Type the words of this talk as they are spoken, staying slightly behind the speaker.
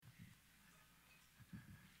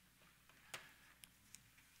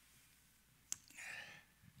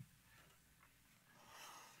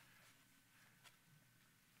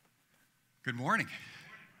Good morning.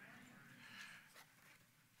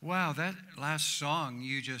 Wow, that last song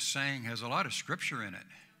you just sang has a lot of scripture in it.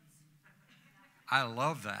 I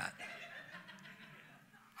love that.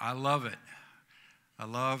 I love it. I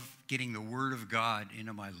love getting the Word of God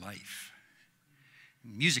into my life.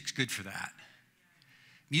 Music's good for that.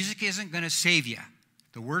 Music isn't going to save you.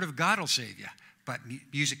 The Word of God will save you, but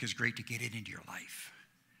music is great to get it into your life.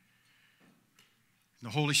 The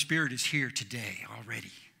Holy Spirit is here today already.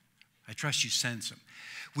 I trust you sense him.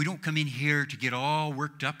 We don't come in here to get all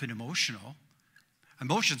worked up and emotional.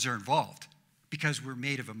 Emotions are involved because we're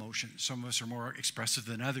made of emotions. Some of us are more expressive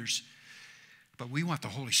than others. But we want the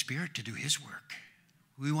Holy Spirit to do his work.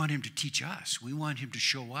 We want him to teach us. We want him to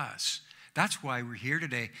show us. That's why we're here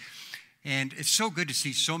today. And it's so good to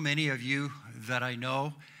see so many of you that I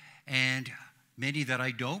know and many that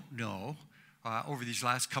I don't know. Over these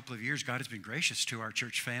last couple of years, God has been gracious to our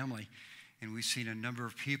church family. And we've seen a number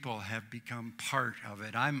of people have become part of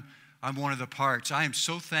it. I'm one of the parts. I am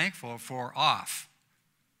so thankful for off.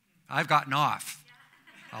 I've gotten off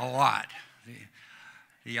a lot.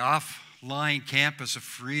 The offline campus of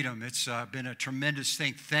freedom, it's been a tremendous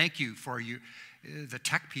thing. Thank you for you, the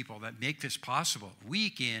tech people that make this possible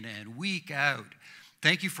week in and week out.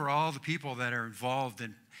 Thank you for all the people that are involved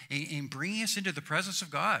in bringing us into the presence of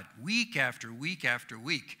God week after week after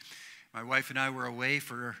week. My wife and I were away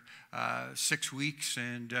for 6 weeks,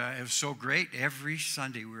 and it was so great. Every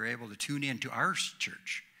Sunday we were able to tune in to our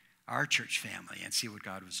church family, and see what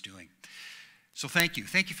God was doing. So thank you.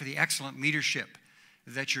 Thank you for the excellent leadership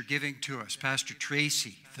that you're giving to us. Pastor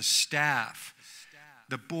Tracy, the staff,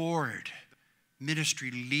 the board,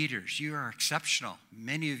 ministry leaders. You are exceptional.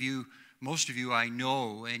 Many of you, most of you I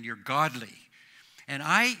know, and you're godly. And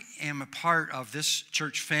I am a part of this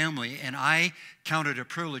church family, and I count it a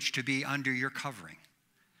privilege to be under your covering.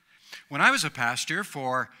 When I was a pastor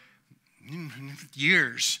for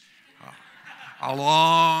years, a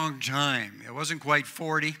long time, it wasn't quite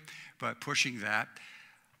 40, but pushing that,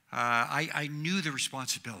 I knew the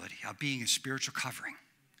responsibility of being a spiritual covering.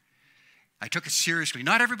 I took it seriously.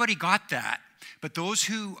 Not everybody got that, but those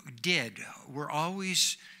who did were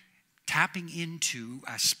always tapping into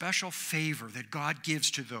a special favor that God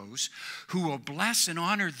gives to those who will bless and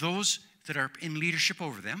honor those that are in leadership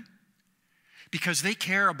over them because they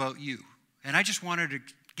care about you. And I just wanted to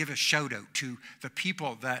give a shout out to the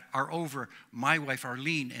people that are over my wife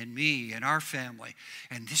Arlene and me and our family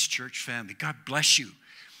and this church family. God bless you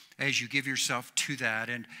as you give yourself to that.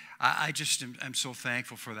 And I just am so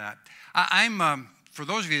thankful for that. I'm for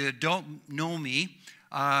those of you that don't know me,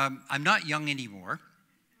 I'm not young anymore.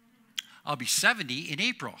 I'll be 70 in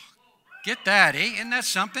April. Get that, eh? Isn't that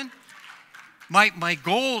something? My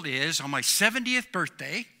goal is on my 70th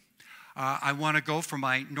birthday, I want to go for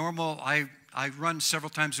my normal, I run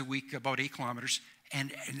several times a week, about 8 kilometers,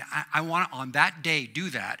 and I want to, on that day,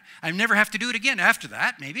 do that. I never have to do it again after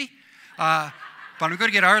that, maybe. But I'm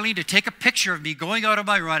going to get Arlene to take a picture of me going out on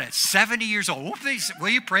my run at 70 years old. Will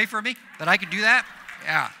you pray for me that I can do that?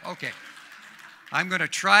 Yeah, okay. I'm going to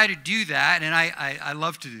try to do that, and I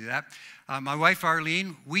love to do that. My wife,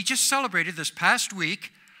 Arlene, we just celebrated this past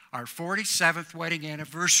week our 47th wedding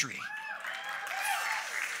anniversary.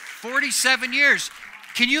 47 years.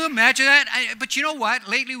 Can you imagine that? But you know what?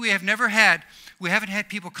 Lately, we haven't had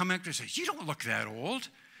people come up and say, you don't look that old.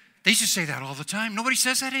 They used to say that all the time. Nobody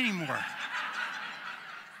says that anymore.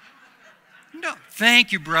 No.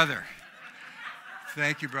 Thank you, brother.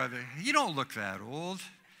 Thank you, brother. You don't look that old.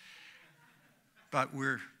 But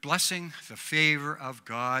we're blessing the favor of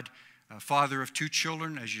God. Father of 2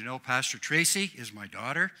 children. As you know, Pastor Tracy is my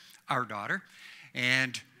daughter, our daughter.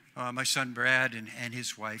 And my son Brad and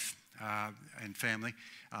his wife and family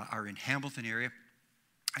are in Hamilton area.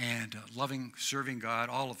 And loving, serving God,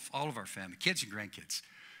 all of our family, kids and grandkids,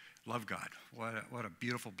 love God. What a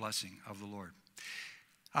beautiful blessing of the Lord.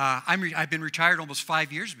 I've been retired almost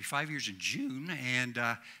 5 years. It'll be 5 years in June. And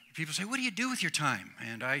people say, what do you do with your time?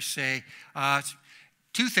 And I say,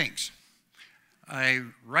 2 things. I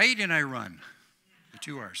write and I run. The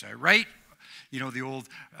 2 R's. I write, the old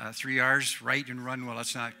 3 R's, write and run. Well,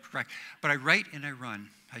 that's not correct. But I write and I run.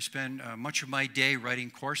 I spend much of my day writing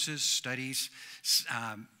courses, studies,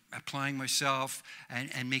 applying myself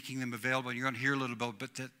and making them available. And you're going to hear a little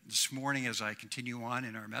bit this morning as I continue on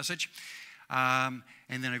in our message.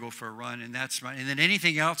 And then I go for a run, and that's right. And then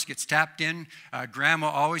anything else gets tapped in. Grandma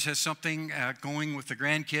always has something going with the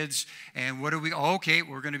grandkids. And okay,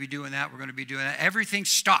 we're going to be doing that. We're going to be doing that. Everything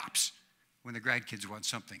stops when the grandkids want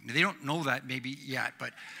something. Now, they don't know that maybe yet,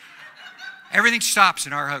 but everything stops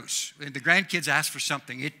in our house. When the grandkids ask for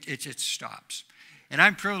something, it stops. And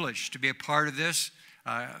I'm privileged to be a part of this.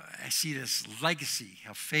 I see this legacy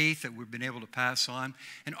of faith that we've been able to pass on.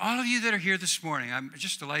 And all of you that are here this morning, I'm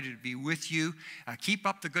just delighted to be with you. Keep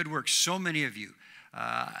up the good work. So many of you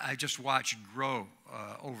I just watched grow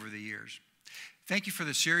over the years. Thank you for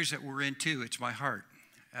the series that we're in too. It's my heart,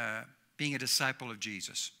 being a disciple of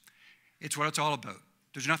Jesus. It's what it's all about.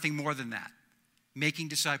 There's nothing more than that. Making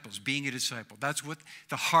disciples, being a disciple. That's what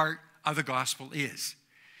the heart of the gospel is.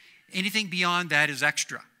 Anything beyond that is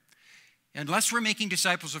extra. Unless we're making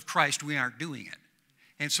disciples of Christ, we aren't doing it.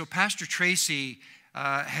 And so Pastor Tracy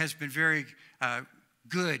has been very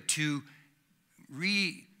good to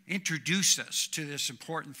reintroduce us to this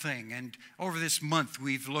important thing. And over this month,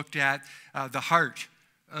 we've looked at the heart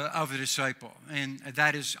of a disciple, and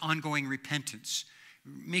that is ongoing repentance,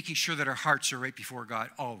 making sure that our hearts are right before God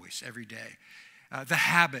always, every day. The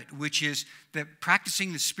habit, which is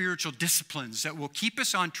practicing the spiritual disciplines that will keep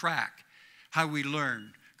us on track, how we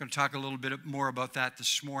learn. I'm going to talk a little bit more about that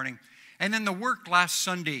this morning. And then the work last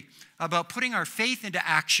Sunday about putting our faith into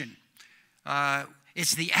action.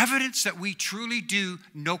 It's the evidence that we truly do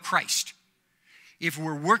know Christ. If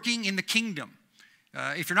we're working in the kingdom,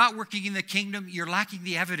 if you're not working in the kingdom, you're lacking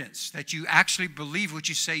the evidence that you actually believe what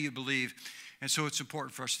you say you believe. And so it's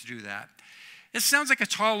important for us to do that. It sounds like a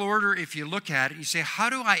tall order if you look at it. You say, how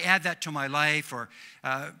do I add that to my life? Or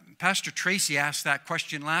Pastor Tracy asked that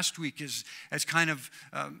question last week as kind of,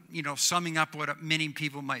 summing up what many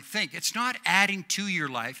people might think. It's not adding to your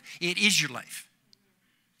life. It is your life.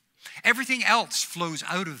 Everything else flows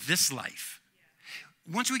out of this life.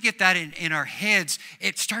 Once we get that in our heads,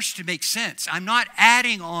 it starts to make sense. I'm not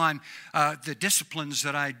adding on the disciplines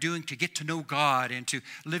that I'm doing to get to know God and to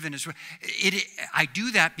live in His way. I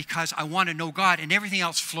do that because I want to know God, and everything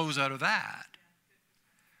else flows out of that.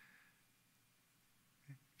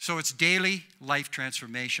 So it's daily life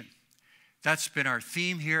transformation. That's been our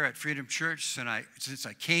theme here at Freedom Church since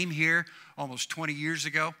I came here almost 20 years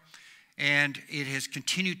ago, and it has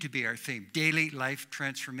continued to be our theme, daily life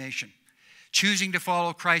transformation. Choosing to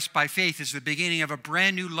follow Christ by faith is the beginning of a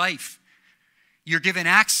brand new life. You're given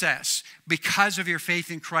access because of your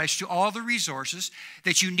faith in Christ to all the resources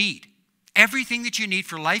that you need. Everything that you need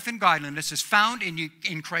for life and godliness is found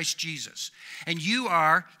in Christ Jesus. And you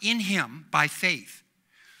are in Him by faith.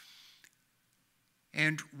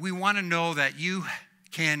 And we want to know that you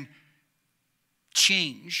can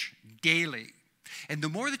change daily. And the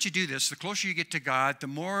more that you do this, the closer you get to God, the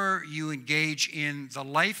more you engage in the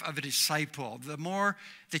life of a disciple, the more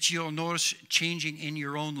that you'll notice changing in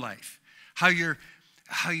your own life. How you're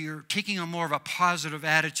taking on more of a positive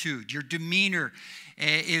attitude. Your demeanor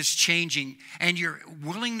is changing, and your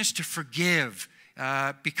willingness to forgive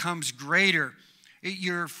becomes greater.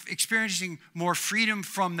 You're experiencing more freedom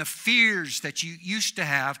from the fears that you used to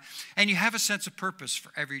have, and you have a sense of purpose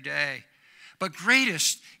for every day. But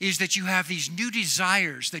greatest is that you have these new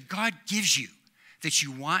desires that God gives you, that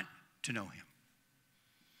you want to know Him.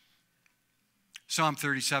 Psalm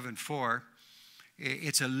 37:4,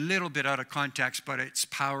 it's a little bit out of context, but it's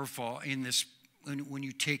powerful in this when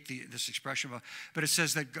you take this expression. But it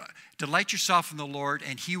says that delight yourself in the Lord,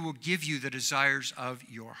 and He will give you the desires of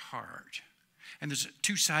your heart. And there's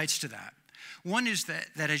two sides to that. One is that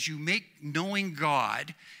as you make knowing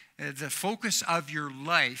God the focus of your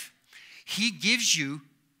life, He gives you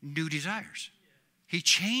new desires. He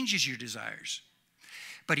changes your desires.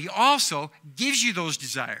 But He also gives you those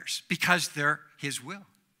desires because they're His will.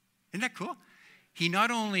 Isn't that cool? He not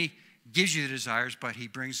only gives you the desires, but He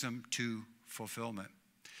brings them to fulfillment.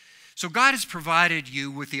 So God has provided you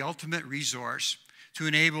with the ultimate resource to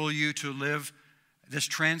enable you to live this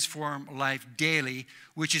transformed life daily,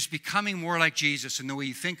 which is becoming more like Jesus in the way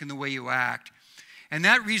you think and the way you act. And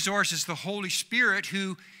that resource is the Holy Spirit,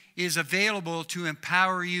 who is available to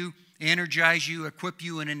empower you, energize you, equip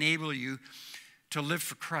you, and enable you to live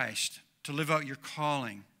for Christ, to live out your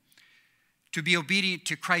calling, to be obedient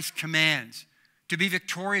to Christ's commands, to be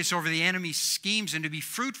victorious over the enemy's schemes, and to be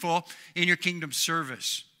fruitful in your kingdom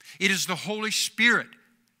service. It is the Holy Spirit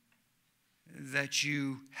that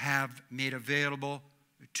you have made available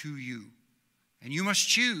to you. And you must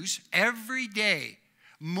choose every day,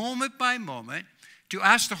 moment by moment, to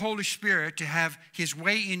ask the Holy Spirit to have His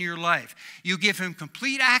way in your life. You give Him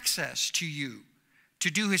complete access to you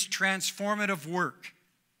to do His transformative work.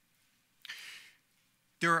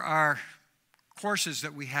 There are courses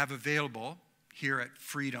that we have available here at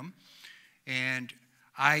Freedom, and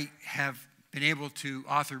I have been able to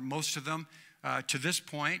author most of them to this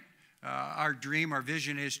point. Our dream, our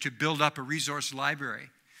vision is to build up a resource library.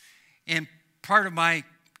 And part of my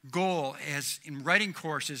goal as in writing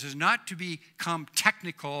courses is not to become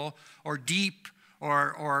technical or deep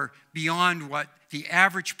or beyond what the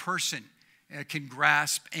average person can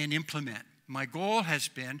grasp and implement. My goal has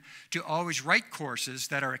been to always write courses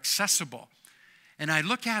that are accessible. And I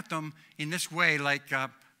look at them in this way, like,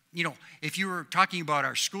 if you were talking about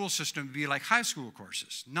our school system, it would be like high school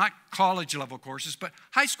courses, not college level courses, but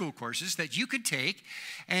high school courses that you could take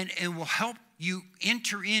and will help you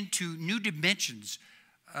enter into new dimensions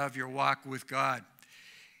of your walk with God.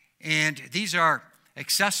 And these are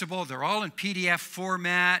accessible. They're all in PDF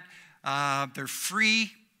format. They're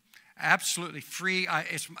free, absolutely free.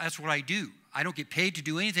 That's what I do. I don't get paid to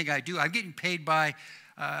do anything I do. I'm getting paid by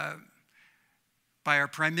our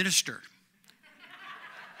Prime Minister.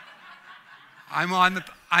 I'm on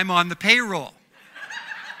the payroll.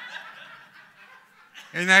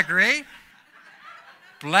 Isn't that great?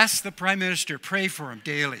 Bless the Prime Minister. Pray for him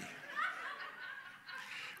daily.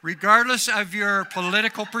 Regardless of your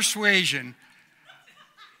political persuasion,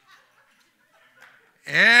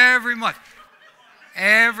 every month.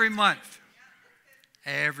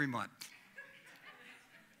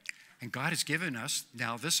 And God has given us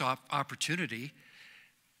now this opportunity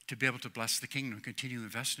to be able to bless the kingdom, continue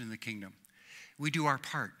investing in the kingdom. We do our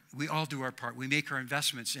part. We all do our part. We make our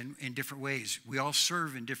investments in different ways. We all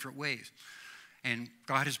serve in different ways. And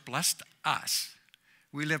God has blessed us.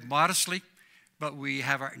 We live modestly, but we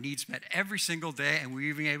have our needs met every single day, and we're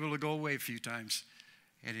even able to go away a few times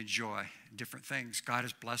and enjoy different things. God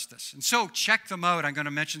has blessed us. And so check them out. I'm going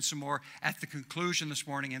to mention some more at the conclusion this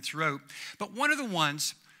morning and throughout. But one of the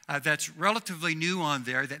ones that's relatively new on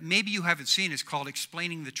there that maybe you haven't seen is called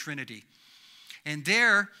Explaining the Trinity. And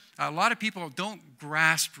there, a lot of people don't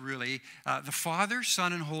grasp really the Father,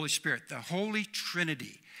 Son, and Holy Spirit, the Holy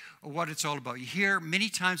Trinity, what it's all about. You hear many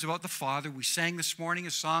times about the Father. We sang this morning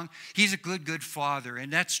a song, He's a good, good Father,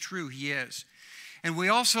 and that's true, He is. And we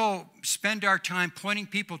also spend our time pointing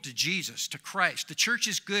people to Jesus, to Christ. The church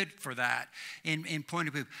is good for that in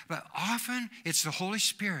pointing people. But often it's the Holy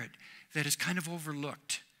Spirit that is kind of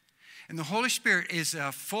overlooked. And the Holy Spirit is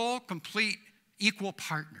a full, complete, equal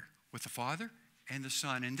partner with the Father and the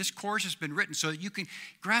Son. And this course has been written so that you can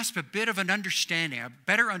grasp a bit of an understanding, a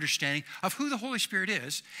better understanding of who the Holy Spirit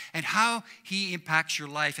is and how He impacts your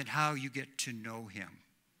life and how you get to know Him.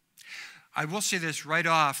 I will say this right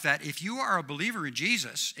off, that if you are a believer in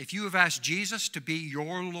Jesus, if you have asked Jesus to be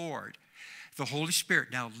your Lord, the Holy Spirit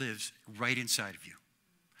now lives right inside of you.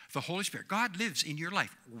 The Holy Spirit, God lives in your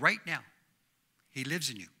life right now. He lives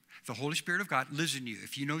in you. The Holy Spirit of God lives in you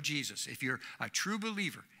if you know Jesus, if you're a true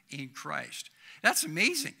believer in Christ. That's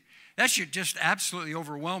amazing. That should just absolutely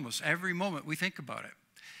overwhelm us every moment we think about it.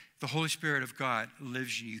 The Holy Spirit of God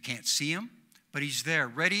lives in you. You can't see Him, but He's there,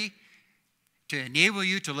 ready to enable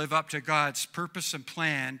you to live up to God's purpose and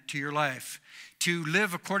plan to your life, to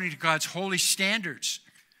live according to God's holy standards,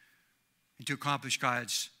 and to accomplish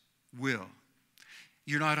God's will.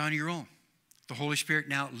 You're not on your own. The Holy Spirit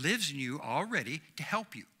now lives in you already to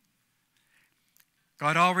help you.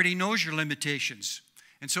 God already knows your limitations,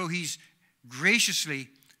 and so He's graciously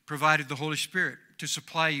provided the Holy Spirit to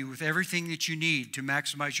supply you with everything that you need to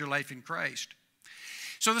maximize your life in Christ.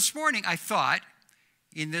 So this morning I thought,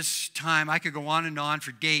 in this time, I could go on and on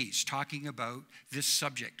for days talking about this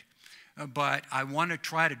subject, but I want to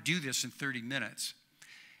try to do this in 30 minutes.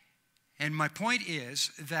 And my point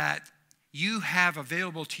is that you have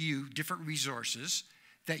available to you different resources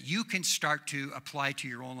that you can start to apply to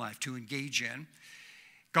your own life, to engage in.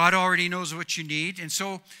 God already knows what you need. And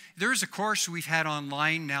so there's a course we've had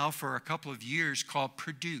online now for a couple of years called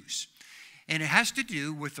Produce. And it has to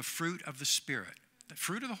do with the fruit of the Spirit, the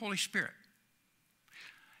fruit of the Holy Spirit.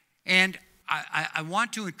 And I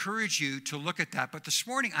want to encourage you to look at that. But this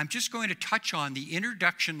morning, I'm just going to touch on the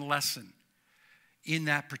introduction lesson in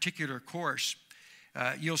that particular course.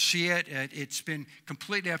 You'll see it. It's been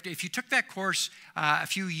completely updated. If you took that course a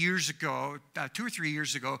few years ago, 2 or 3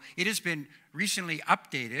 years ago, it has been recently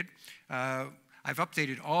updated. I've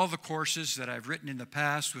updated all the courses that I've written in the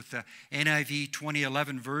past with the NIV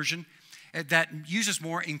 2011 version that uses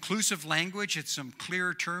more inclusive language. It's some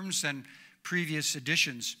clearer terms than previous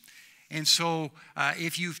editions. And so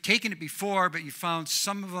if you've taken it before, but you found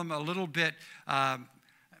some of them a little bit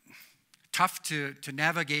tough to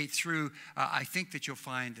navigate through, I think that you'll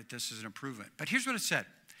find that this is an improvement. But here's what it said.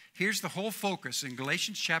 Here's the whole focus in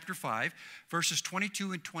Galatians chapter 5, verses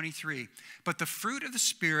 22 and 23. But the fruit of the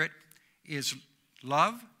Spirit is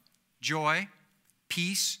love, joy,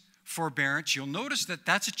 peace, forbearance. You'll notice that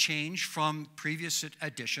that's a change from previous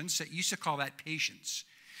editions that used to call that patience.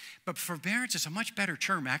 But forbearance is a much better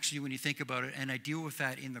term, actually, when you think about it, and I deal with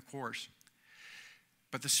that in the course.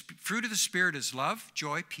 But the fruit of the Spirit is love,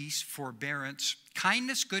 joy, peace, forbearance,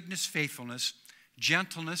 kindness, goodness, faithfulness,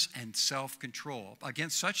 gentleness, and self-control.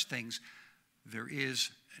 Against such things, there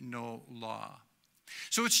is no law.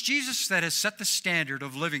 So it's Jesus that has set the standard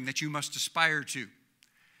of living that you must aspire to.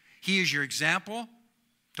 He is your example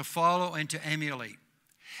to follow and to emulate.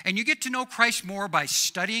 And you get to know Christ more by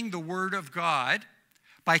studying the Word of God,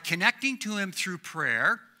 by connecting to Him through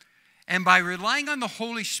prayer, and by relying on the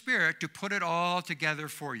Holy Spirit to put it all together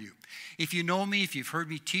for you. If you know me, if you've heard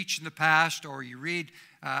me teach in the past, or you read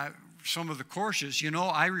some of the courses, you know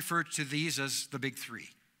I refer to these as the big three.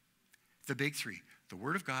 The big three. The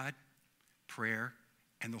Word of God, prayer,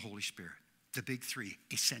 and the Holy Spirit. The big three.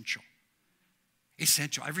 Essential.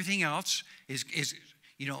 Essential. Everything else is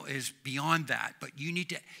beyond that. But you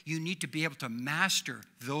need to be able to master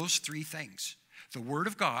those three things. The Word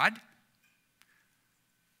of God,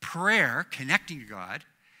 prayer, connecting to God,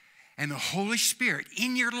 and the Holy Spirit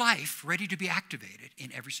in your life ready to be activated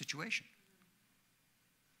in every situation.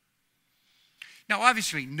 Now,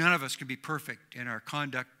 obviously, none of us can be perfect in our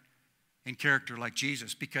conduct and character like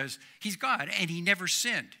Jesus because He's God and He never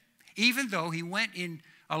sinned. Even though He went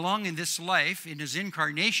along in this life, in His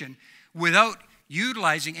incarnation, without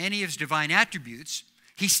utilizing any of His divine attributes,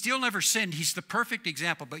 He still never sinned. He's the perfect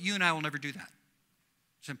example, but you and I will never do that.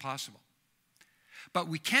 It's impossible. But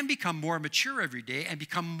we can become more mature every day and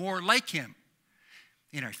become more like Him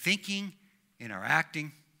in our thinking, in our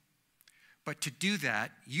acting. But to do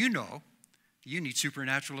that, you need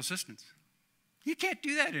supernatural assistance. You can't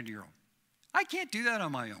do that on your own. I can't do that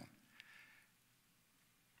on my own.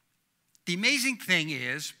 The amazing thing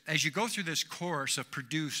is, as you go through this course of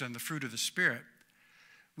produce and the fruit of the Spirit,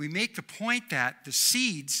 we make the point that the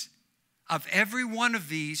seeds of every one of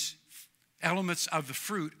these elements of the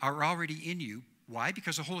fruit are already in you. Why?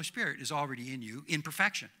 Because the Holy Spirit is already in you in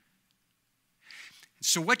perfection.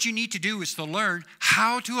 So what you need to do is to learn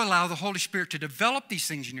how to allow the Holy Spirit to develop these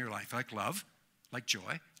things in your life, like love, like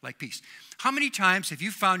joy, like peace. How many times have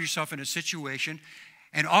you found yourself in a situation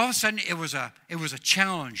and all of a sudden it was a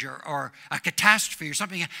challenge or a catastrophe or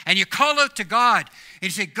something, and you call out to God and you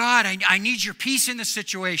say, God, I need your peace in this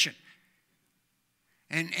situation.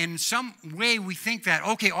 And in some way we think that,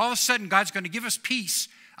 okay, all of a sudden God's going to give us peace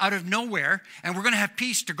out of nowhere, and we're going to have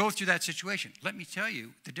peace to go through that situation. Let me tell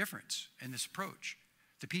you the difference in this approach.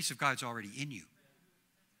 The peace of God's already in you.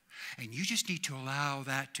 And you just need to allow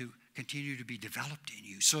that to continue to be developed in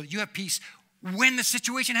you so you have peace when the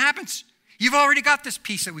situation happens. You've already got this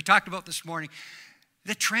peace that we talked about this morning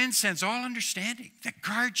that transcends all understanding, that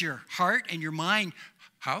guards your heart and your mind.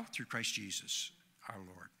 How? Through Christ Jesus, our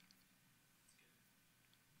Lord.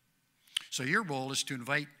 So your role is to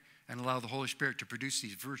invite and allow the Holy Spirit to produce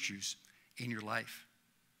these virtues in your life.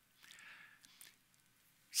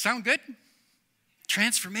 Sound good?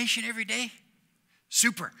 Transformation every day?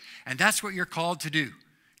 Super. And that's what you're called to do.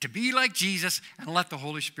 To be like Jesus and let the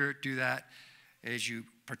Holy Spirit do that as you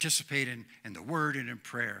participate in the Word and in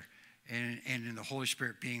prayer and in the Holy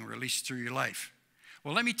Spirit being released through your life.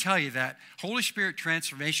 Well, let me tell you that Holy Spirit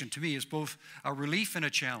transformation to me is both a relief and a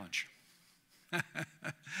challenge.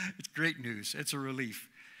 It's great news. It's a relief.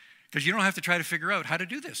 Because you don't have to try to figure out how to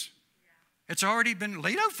do this. It's already been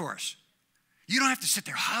laid out for us. You don't have to sit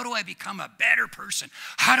there. How do I become a better person?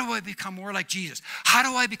 How do I become more like Jesus? How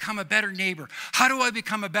do I become a better neighbor? How do I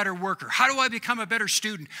become a better worker? How do I become a better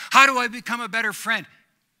student? How do I become a better friend?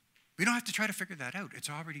 We don't have to try to figure that out. It's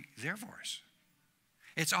already there for us.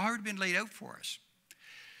 It's already been laid out for us.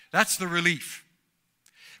 That's the relief.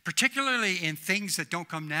 Particularly in things that don't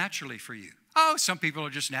come naturally for you. Oh, some people are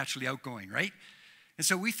just naturally outgoing, right? And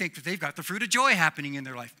so we think that they've got the fruit of joy happening in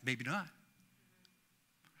their life. Maybe not.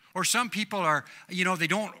 Or some people are, they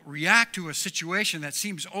don't react to a situation that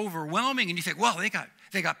seems overwhelming, and you think, well, they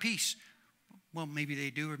got peace. Well, maybe they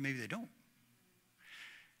do or maybe they don't.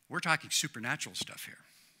 We're talking supernatural stuff here.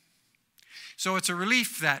 So it's a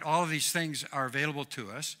relief that all of these things are available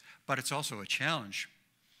to us, but it's also a challenge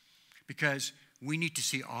because we need to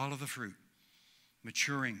see all of the fruit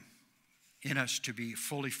maturing in us to be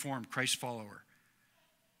fully formed Christ follower.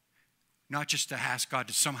 Not just to ask God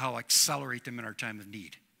to somehow accelerate them in our time of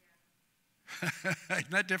need.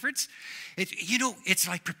 Isn't that difference? It's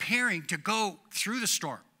like preparing to go through the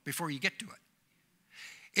storm before you get to it.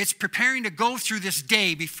 It's preparing to go through this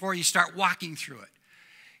day before you start walking through it.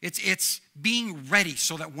 It's being ready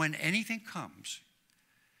so that when anything comes,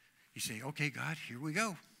 you say, okay, God, here we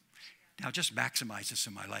go. Now just maximize this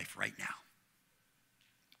in my life right now.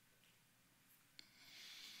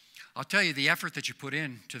 I'll tell you, the effort that you put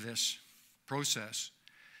into this process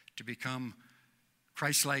to become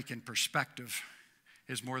Christ-like in perspective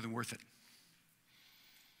is more than worth it.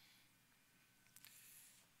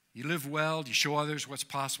 You live well. You show others what's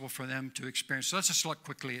possible for them to experience. So let's just look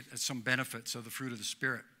quickly at some benefits of the fruit of the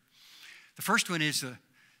Spirit. The first one is the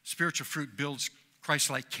spiritual fruit builds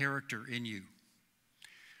Christ-like character in you.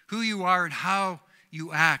 Who you are and how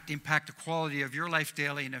you act impact the quality of your life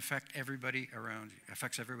daily and affects everybody around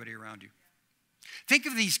you. Think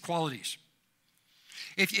of these qualities.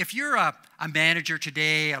 If you're a manager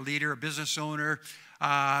today, a leader, a business owner,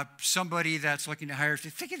 somebody that's looking to hire,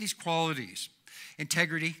 think of these qualities.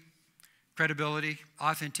 Integrity, credibility,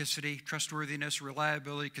 authenticity, trustworthiness,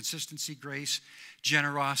 reliability, consistency, grace,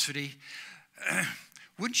 generosity.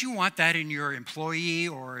 Wouldn't you want that in your employee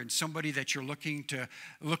or in somebody that you're looking to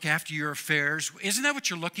look after your affairs? Isn't that what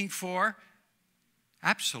you're looking for?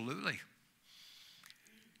 Absolutely.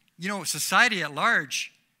 You know, society at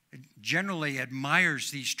large generally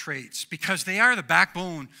admires these traits because they are the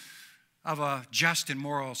backbone of a just and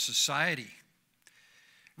moral society.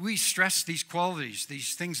 We stress these qualities,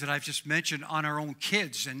 these things that I've just mentioned, on our own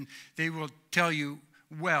kids, and they will tell you,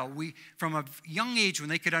 well, from a young age when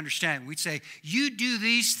they could understand, we'd say, you do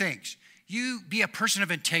these things. You be a person of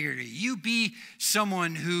integrity. You be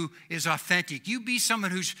someone who is authentic. You be someone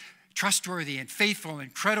who's trustworthy and faithful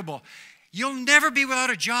and credible. You'll never be without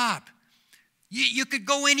a job. You could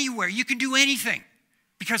go anywhere. You can do anything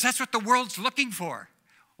because that's what the world's looking for.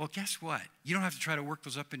 Well, guess what? You don't have to try to work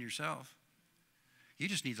those up in yourself. You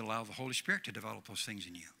just need to allow the Holy Spirit to develop those things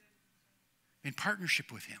in you in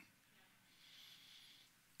partnership with Him.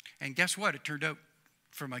 And guess what? It turned out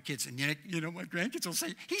for my kids. And yet, you know, my grandkids will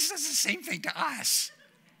say, he says the same thing to us.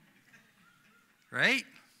 Right?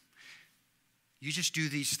 You just do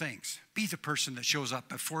these things. Be the person that shows up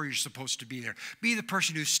before you're supposed to be there. Be the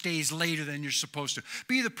person who stays later than you're supposed to.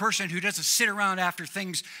 Be the person who doesn't sit around after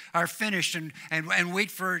things are finished and wait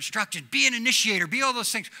for instruction. Be an initiator. Be all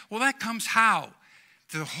those things. Well, that comes how?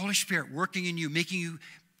 Through the Holy Spirit working in you, making you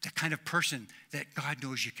the kind of person that God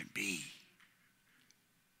knows you can be.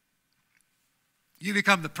 You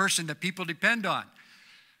become the person that people depend on.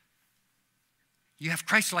 You have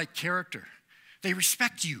Christ-like character. They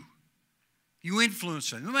respect you. You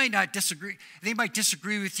influence them. They might not disagree. They might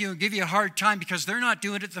disagree with you and give you a hard time because they're not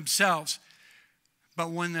doing it themselves.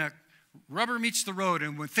 But when the rubber meets the road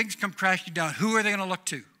and when things come crashing down, who are they going to look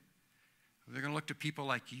to? They're going to look to people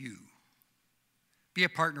like you. Be a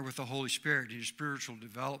partner with the Holy Spirit in your spiritual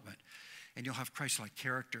development, and you'll have Christ-like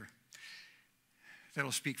character.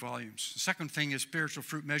 That'll speak volumes. The second thing is spiritual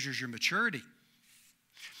fruit measures your maturity.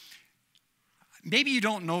 Maybe you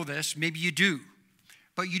don't know this, maybe you do.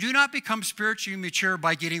 But you do not become spiritually mature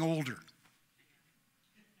by getting older.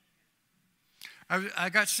 I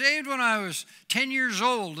got saved when I was 10 years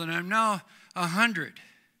old, and I'm now 100.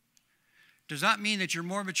 Does that mean that you're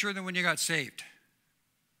more mature than when you got saved?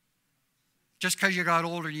 Just because you got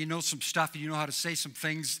older, you know some stuff, and you know how to say some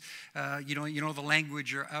things, you know the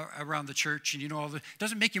language around the church, and you know all the,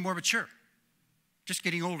 doesn't make you more mature. Just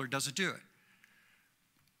getting older doesn't do it.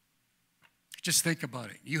 Just think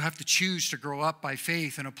about it. You have to choose to grow up by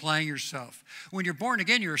faith and applying yourself. When you're born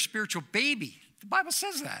again, you're a spiritual baby. The Bible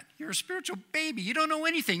says that. You're a spiritual baby. You don't know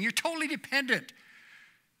anything. You're totally dependent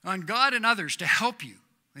on God and others to help you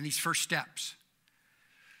in these first steps.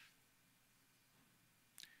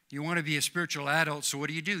 You want to be a spiritual adult, so what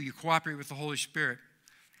do? You cooperate with the Holy Spirit.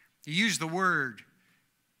 You use the Word.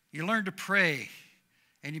 You learn to pray,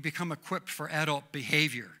 and you become equipped for adult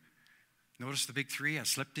behavior. Notice the big three? I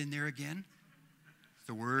slipped in there again.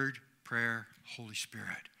 The Word, prayer, Holy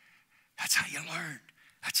Spirit. That's how you learn.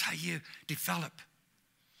 That's how you develop.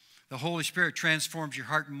 The Holy Spirit transforms your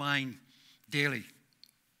heart and mind daily.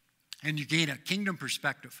 And you gain a kingdom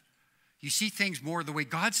perspective. You see things more the way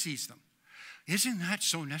God sees them. Isn't that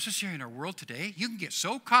so necessary in our world today? You can get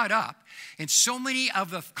so caught up in so many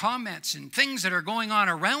of the comments and things that are going on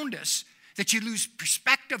around us that you lose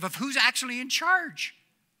perspective of who's actually in charge.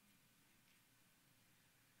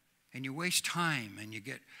 And you waste time and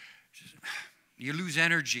you lose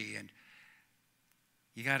energy, and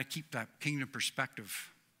you got to keep that kingdom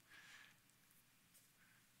perspective.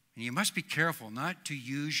 And you must be careful not to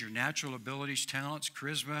use your natural abilities, talents,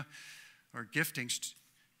 charisma, or giftings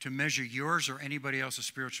to measure yours or anybody else's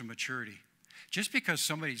spiritual maturity. Just because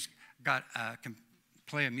somebody's can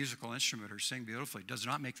play a musical instrument or sing beautifully does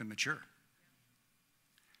not make them mature.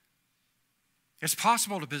 It's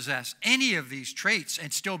possible to possess any of these traits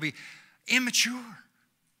and still be immature.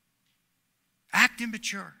 Act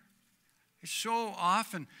immature. It's so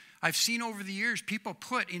often, I've seen over the years, people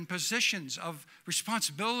put in positions of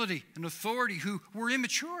responsibility and authority who were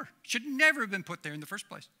immature. Should never have been put there in the first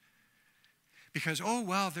place. Because, oh,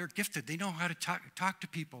 well, they're gifted. They know how to talk to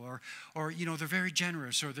people, or they're very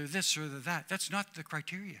generous, or they're this or they're that. That's not the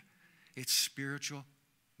criteria. It's spiritual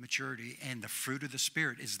maturity, and the fruit of the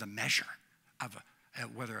Spirit is the measure of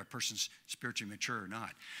whether a person's spiritually mature or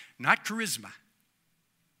not. Not charisma,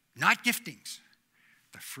 not giftings,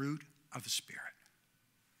 the fruit of the Spirit.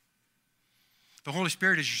 The Holy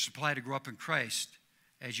Spirit is your supply to grow up in Christ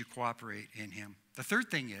as you cooperate in Him. The third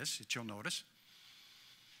thing is, that you'll notice,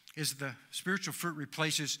 is the spiritual fruit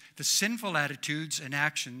replaces the sinful attitudes and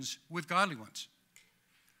actions with godly ones.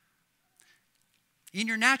 In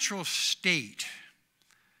your natural state,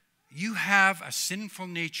 you have a sinful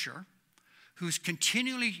nature who's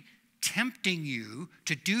continually tempting you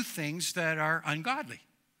to do things that are ungodly.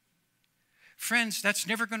 Friends, that's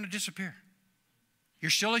never going to disappear.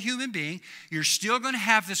 You're still a human being. You're still going to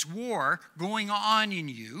have this war going on in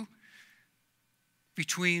you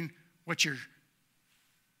between what your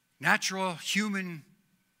natural human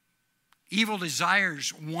evil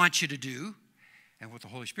desires want you to do and what the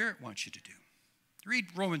Holy Spirit wants you to do. Read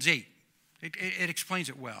Romans 8. It explains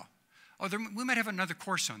it well. We might have another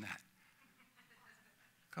course on that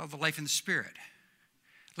called the Life in the Spirit.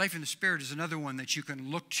 Life in the Spirit is another one that you can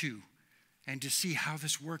look to and to see how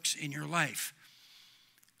this works in your life.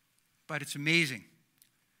 But it's amazing.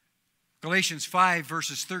 Galatians 5,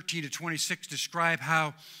 verses 13 to 26 describe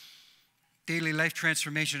how daily life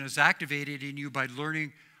transformation is activated in you by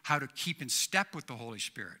learning how to keep in step with the Holy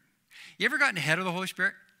Spirit. You ever gotten ahead of the Holy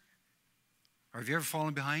Spirit? Or have you ever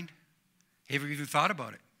fallen behind? Have you even thought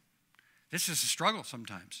about it? This is a struggle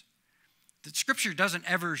sometimes. The Scripture doesn't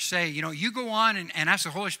ever say, you go on and ask the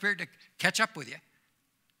Holy Spirit to catch up with you.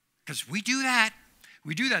 Because we do that.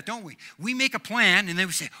 We do that, don't we? We make a plan and then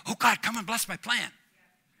we say, oh God, come and bless my plan.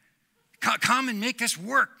 Come and make this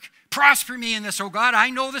work. Prosper me in this, oh God. I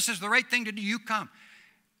know this is the right thing to do. You come.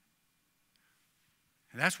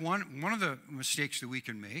 And that's one of the mistakes that we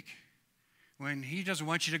can make when He doesn't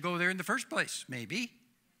want you to go there in the first place, maybe.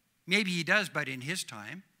 Maybe He does, but in His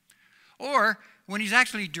time. Or when He's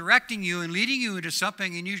actually directing you and leading you into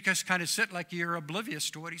something and you just kind of sit like you're oblivious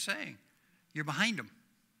to what He's saying. You're behind Him.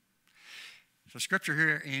 So Scripture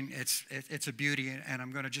here, and it's a beauty, and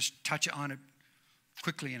I'm going to just touch on it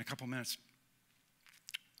quickly in a couple minutes.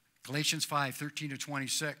 Galatians 5, 13 to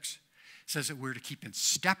 26 says that we're to keep in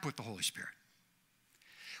step with the Holy Spirit.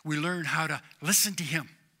 We learn how to listen to Him.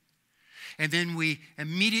 And then we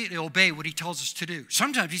immediately obey what He tells us to do.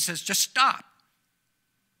 Sometimes He says, just stop.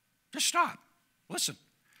 Just stop. Listen.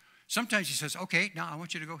 Sometimes He says, okay, now I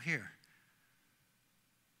want you to go here.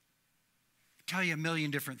 I'll tell you a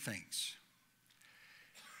million different things.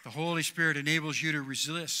 The Holy Spirit enables you to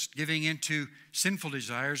resist giving into sinful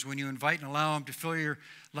desires when you invite and allow Him to fill your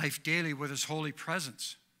life daily with His holy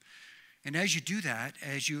presence. And as you do that,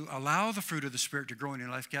 as you allow the fruit of the Spirit to grow in your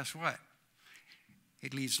life, guess what?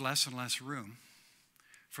 It leaves less and less room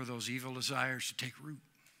for those evil desires to take root.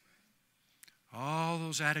 All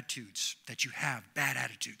those attitudes that you have, bad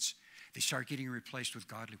attitudes, they start getting replaced with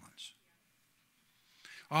godly ones.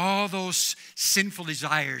 All those sinful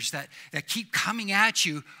desires that keep coming at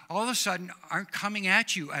you, all of a sudden aren't coming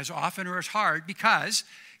at you as often or as hard because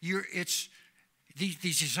these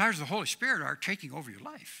desires of the Holy Spirit are taking over your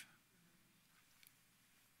life.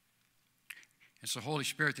 It's the Holy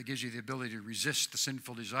Spirit that gives you the ability to resist the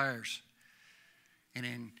sinful desires. And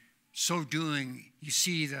in so doing, you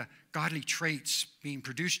see the godly traits being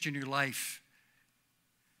produced in your life.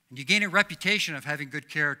 And you gain a reputation of having good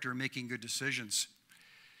character and making good decisions.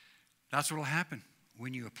 That's what will happen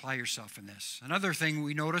when you apply yourself in this. Another thing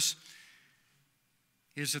we notice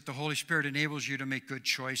is that the Holy Spirit enables you to make good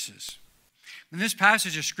choices. In this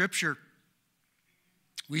passage of Scripture,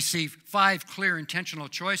 we see 5 clear intentional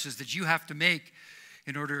choices that you have to make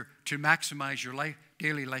in order to maximize your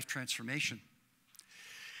daily life transformation.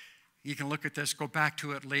 You can look at this, go back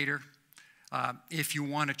to it later. If you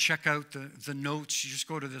want to check out the notes, you just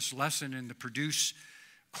go to this lesson in the Produce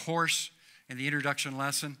course in the introduction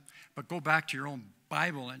lesson. But go back to your own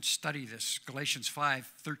Bible and study this, Galatians 5,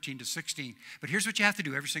 13 to 16. But here's what you have to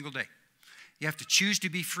do every single day. You have to choose to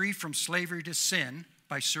be free from slavery to sin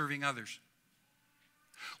by serving others.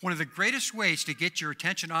 One of the greatest ways to get your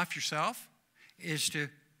attention off yourself is to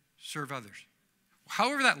serve others.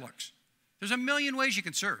 However that looks. There's a million ways you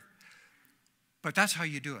can serve. But that's how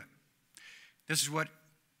you do it. This is what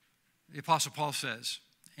the Apostle Paul says.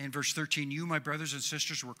 In verse 13, you, my brothers and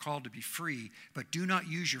sisters, were called to be free, but do not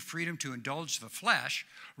use your freedom to indulge the flesh.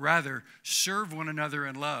 Rather, serve one another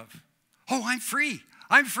in love. Oh, I'm free.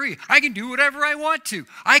 I'm free. I can do whatever I want to.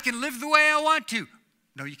 I can live the way I want to.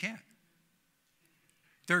 No, you can't.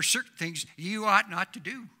 There are certain things you ought not to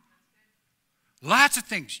do. Lots of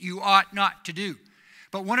things you ought not to do.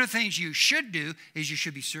 But one of the things you should do is you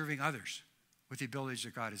should be serving others with the abilities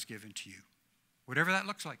that God has given to you, whatever that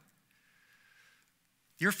looks like.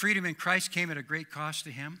 Your freedom in Christ came at a great cost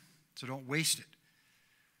to him, so don't waste it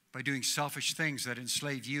by doing selfish things that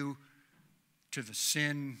enslave you to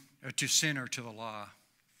sin or to the law.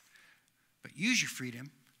 But use your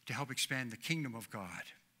freedom to help expand the kingdom of God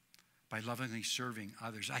by lovingly serving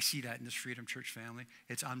others. I see that in this Freedom Church family.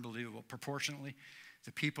 It's unbelievable. Proportionately,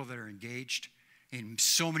 the people that are engaged in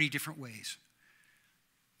so many different ways,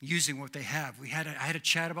 using what they have. I had a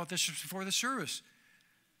chat about this before the service,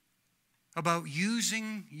 about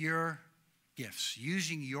using your gifts,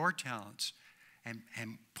 using your talents, and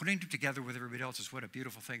putting them together with everybody else's. What a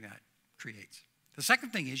beautiful thing that creates. The second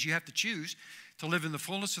thing is you have to choose to live in the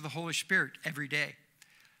fullness of the Holy Spirit every day.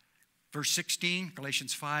 Verse 16,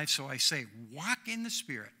 Galatians 5, so I say, walk in the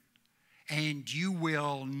Spirit, and you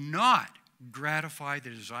will not gratify the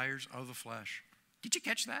desires of the flesh. Did you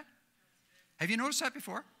catch that? Have you noticed that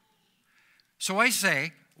before? So I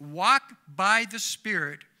say, walk by the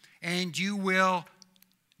Spirit, and you will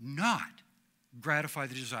not gratify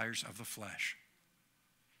the desires of the flesh.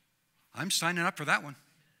 I'm signing up for that one.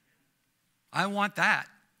 I want that.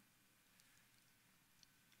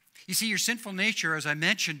 You see, your sinful nature, as I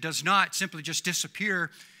mentioned, does not simply just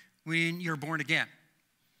disappear when you're born again.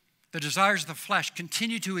 The desires of the flesh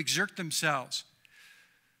continue to exert themselves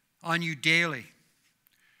on you daily.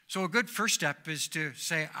 So a good first step is to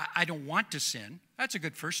say, I don't want to sin. That's a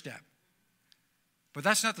good first step. But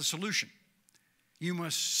that's not the solution. You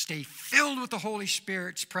must stay filled with the Holy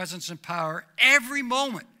Spirit's presence and power every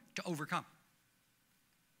moment to overcome.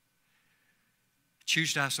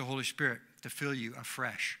 Choose to ask the Holy Spirit to fill you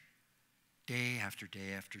afresh, day after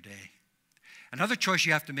day after day. Another choice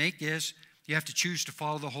you have to make is you have to choose to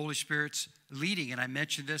follow the Holy Spirit's leading. And I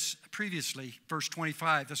mentioned this previously, verse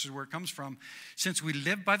 25, this is where it comes from. Since we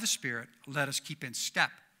live by the Spirit, let us keep in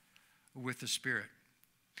step with the Spirit.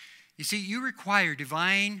 You see, you require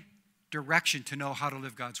divine direction to know how to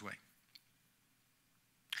live God's way.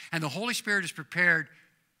 And the Holy Spirit is prepared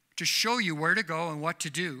to show you where to go and what to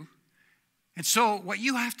do. And so what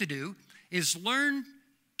you have to do is learn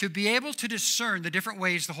to be able to discern the different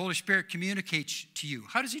ways the Holy Spirit communicates to you.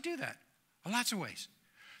 How does he do that? Well, lots of ways.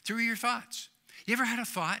 Through your thoughts. You ever had a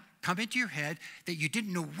thought come into your head that you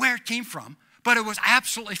didn't know where it came from, but it was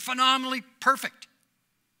absolutely phenomenally perfect?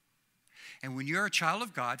 And when you're a child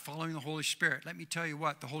of God following the Holy Spirit, let me tell you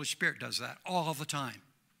what, the Holy Spirit does that all the time.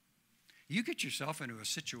 You get yourself into a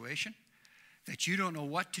situation that you don't know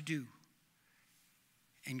what to do.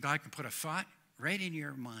 And God can put a thought right in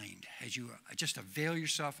your mind as you just avail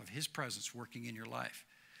yourself of his presence working in your life.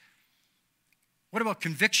 What about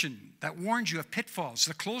conviction that warns you of pitfalls?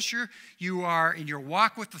 The closer you are in your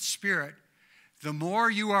walk with the Spirit, the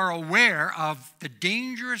more you are aware of the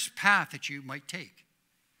dangerous path that you might take.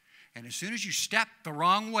 And as soon as you step the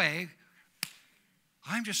wrong way,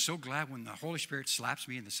 I'm just so glad when the Holy Spirit slaps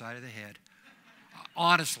me in the side of the head.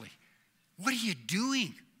 Honestly, what are you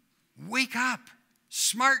doing? Wake up.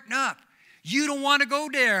 Smarten up. You don't want to go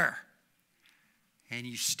there. And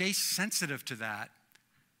you stay sensitive to that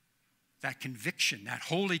conviction, that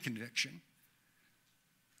holy conviction,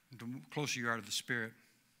 the closer you are to the Spirit.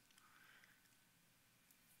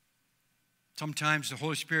 Sometimes the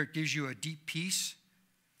Holy Spirit gives you a deep peace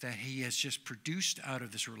that he has just produced out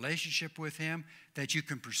of this relationship with him, that you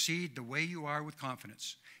can proceed the way you are with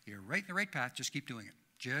confidence. You're right in the right path. Just keep doing it.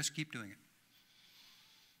 Just keep doing it.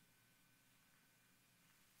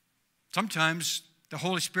 Sometimes the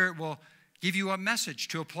Holy Spirit will give you a message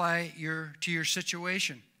to apply to your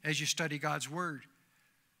situation as you study God's Word.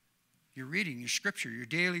 Your reading, your scripture, your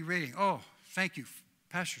daily reading. Oh, thank you,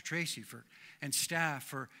 Pastor Tracy and staff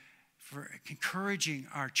for encouraging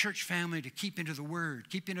our church family to keep into the Word,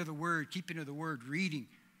 reading.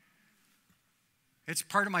 It's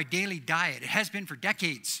part of my daily diet. It has been for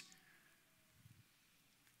decades.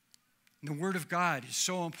 And the Word of God is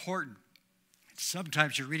so important.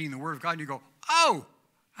 Sometimes you're reading the Word of God and you go, oh,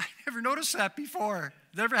 I never noticed that before.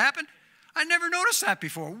 Has that ever happened? I never noticed that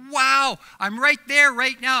before. Wow, I'm right there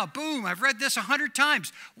right now. Boom, I've read this 100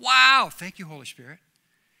 times. Wow, thank you, Holy Spirit.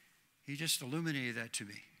 He just illuminated that to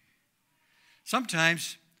me.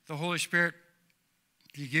 Sometimes the Holy Spirit,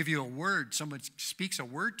 he give you a word. Someone speaks a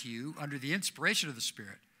word to you under the inspiration of the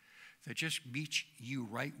Spirit that just meets you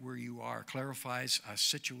right where you are, clarifies a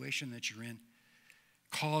situation that you're in,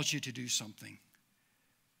 calls you to do something.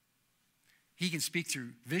 He can speak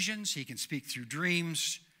through visions. He can speak through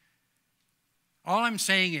dreams. All I'm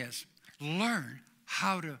saying is learn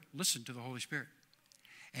how to listen to the Holy Spirit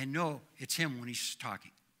and know it's him when he's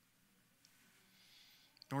talking.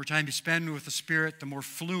 The more time you spend with the Spirit, the more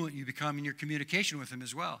fluent you become in your communication with Him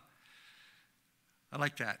as well. I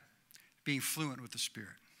like that, being fluent with the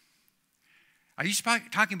Spirit. Are you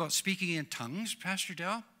talking about speaking in tongues, Pastor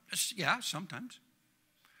Dell? Yeah, sometimes.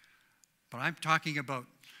 But I'm talking about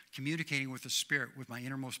communicating with the Spirit, with my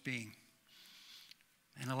innermost being,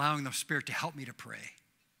 and allowing the Spirit to help me to pray.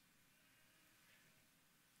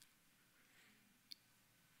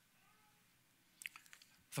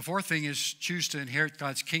 The fourth thing is choose to inherit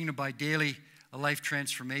God's kingdom by daily life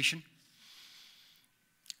transformation.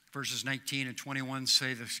 Verses 19 and 21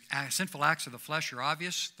 say the sinful acts of the flesh are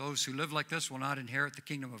obvious. Those who live like this will not inherit the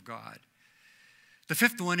kingdom of God. The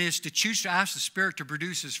fifth one is to choose to ask the Spirit to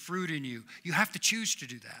produce His fruit in you. You have to choose to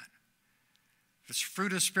do that. This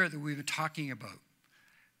fruit of the Spirit that we've been talking about.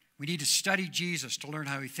 We need to study Jesus to learn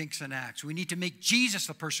how He thinks and acts. We need to make Jesus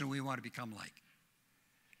the person we want to become like.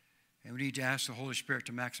 And we need to ask the Holy Spirit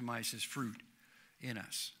to maximize His fruit in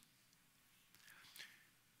us.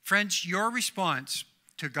 Friends, your response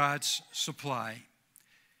to God's supply,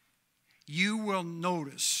 you will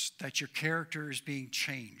notice that your character is being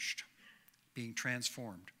changed, being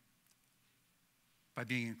transformed by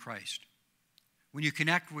being in Christ. When you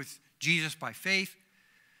connect with Jesus by faith,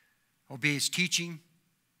 obey His teaching,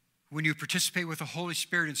 when you participate with the Holy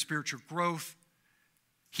Spirit in spiritual growth,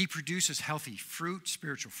 He produces healthy fruit,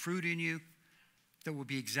 spiritual fruit in you that will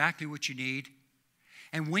be exactly what you need.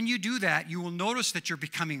 And when you do that, you will notice that you're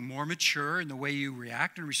becoming more mature in the way you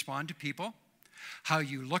react and respond to people, how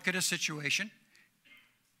you look at a situation.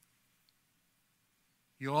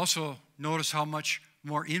 You'll also notice how much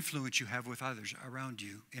more influence you have with others around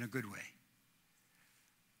you in a good way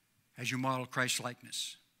as you model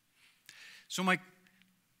Christ-likeness. So my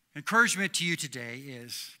encouragement to you today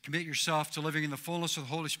is commit yourself to living in the fullness of the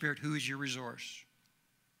Holy Spirit, who is your resource.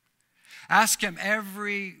 Ask Him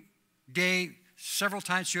every day, several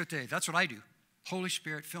times throughout the day. That's what I do. Holy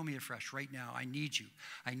Spirit, fill me afresh right now. I need you.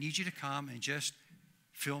 I need you to come and just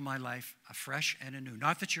fill my life afresh and anew.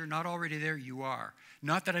 Not that you're not already there, you are.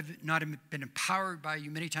 Not that I've not been empowered by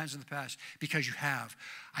you many times in the past, because you have.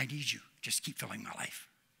 I need you. Just keep filling my life.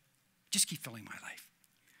 Just keep filling my life.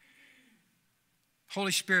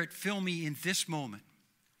 Holy Spirit, fill me in this moment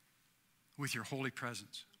with your holy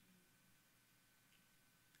presence.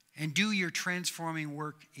 And do your transforming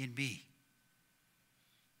work in me.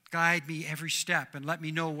 Guide me every step and let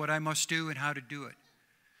me know what I must do and how to do it.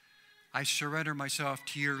 I surrender myself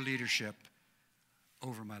to your leadership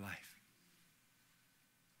over my life.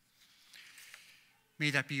 May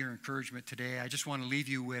that be your encouragement today. I just want to leave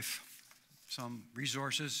you with some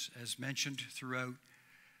resources, as mentioned throughout.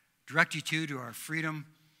 Direct you to our Freedom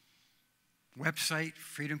website,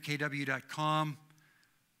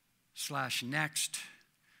 freedomkw.com/next/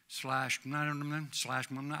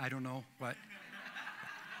 I don't know what.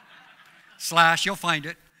 / you'll find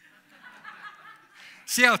it.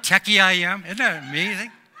 See how techie I am? Isn't that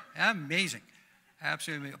amazing? Amazing.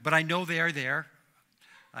 Absolutely amazing. But I know they are there.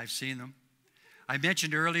 I've seen them. I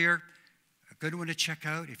mentioned earlier, a good one to check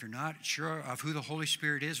out if you're not sure of who the Holy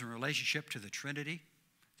Spirit is in relationship to the Trinity.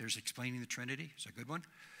 There's Explaining the Trinity. It's a good one.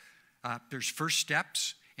 There's First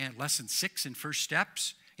Steps, and Lesson 6 in First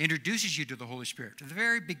Steps introduces you to the Holy Spirit. At the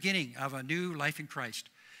very beginning of a new life in Christ,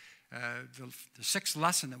 the sixth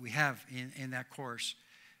lesson that we have in that course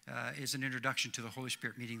is an introduction to the Holy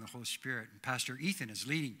Spirit, meeting the Holy Spirit. And Pastor Ethan is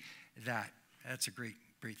leading that. That's a great,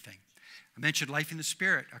 great thing. I mentioned Life in the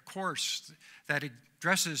Spirit, a course that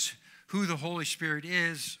addresses who the Holy Spirit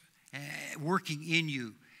is working in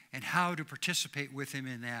you, and how to participate with Him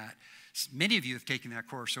in that. Many of you have taken that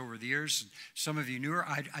course over the years. Some of you newer.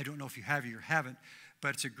 I don't know if you have or haven't,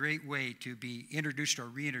 but it's a great way to be introduced or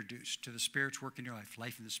reintroduced to the Spirit's work in your life.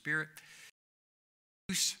 Life in the Spirit.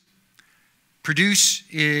 Produce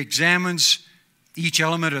examines each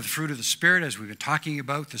element of the fruit of the Spirit, as we've been talking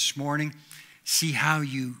about this morning. See how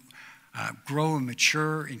you grow and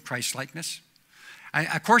mature in Christ-likeness.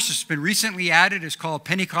 A course that's been recently added is called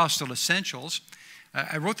Pentecostal Essentials.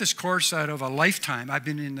 I wrote this course out of a lifetime. I've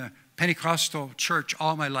been in the Pentecostal church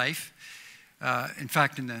all my life. In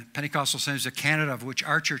fact, in the Pentecostal Assemblies of Canada, of which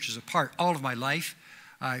our church is a part, all of my life,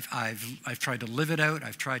 I've tried to live it out.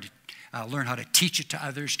 I've tried to learn how to teach it to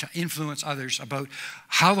others, to influence others about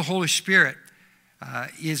how the Holy Spirit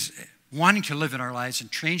is wanting to live in our lives and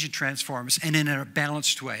change and transform us, and in a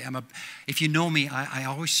balanced way. If you know me, I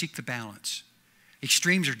always seek the balance.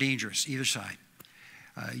 Extremes are dangerous, either side.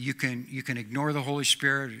 You can ignore the Holy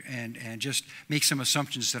Spirit and just make some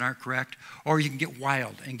assumptions that aren't correct, or you can get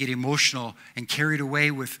wild and get emotional and carried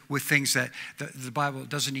away with things that the Bible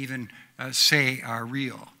doesn't even say are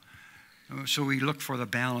real. So we look for the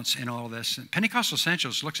balance in all of this. And Pentecostal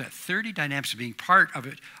Essentials looks at 30 dynamics of being part of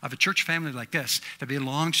a church family like this that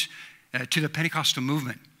belongs to the Pentecostal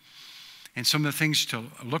movement. And some of the things to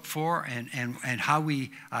look for and how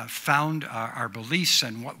we found our beliefs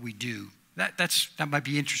and what we do. That might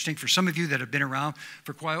be interesting for some of you that have been around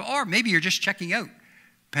for quite a while, or maybe you're just checking out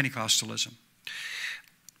Pentecostalism.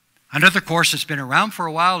 Another course that's been around for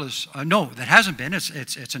a while is, that hasn't been,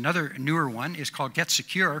 it's another newer one, is called Get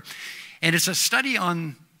Secure. And it's a study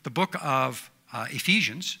on the book of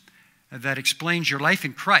Ephesians that explains your life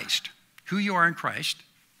in Christ, who you are in Christ,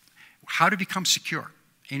 how to become secure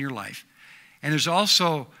in your life. And there's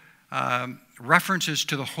also references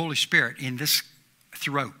to the Holy Spirit in this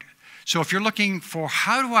throughout. So if you're looking for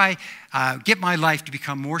how do I get my life to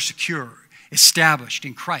become more secure, established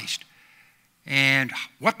in Christ, and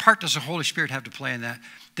what part does the Holy Spirit have to play in that,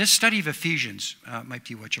 this study of Ephesians might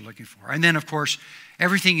be what you're looking for. And then, of course,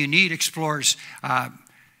 Everything You Need explores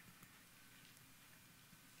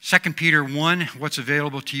 2 Peter 1, what's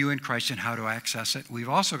available to you in Christ and how to access it. We've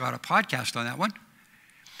also got a podcast on that one.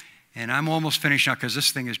 And I'm almost finished now because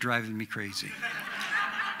this thing is driving me crazy.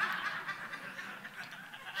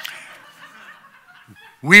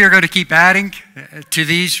 We are going to keep adding to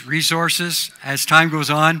these resources as time goes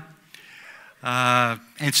on.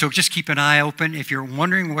 And so just keep an eye open. If you're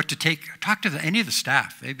wondering what to take, talk to any of the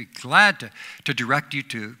staff. They'd be glad to direct you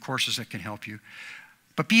to courses that can help you.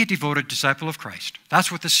 But be a devoted disciple of Christ. That's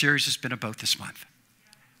what the series has been about this month.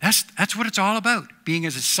 That's what it's all about, being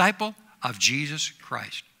a disciple of Jesus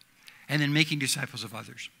Christ. And then making disciples of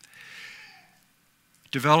others.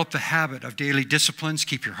 Develop the habit of daily disciplines.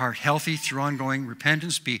 Keep your heart healthy through ongoing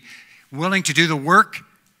repentance. Be willing to do the work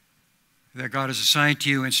that God has assigned to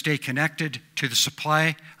you and stay connected to the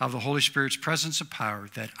supply of the Holy Spirit's presence and power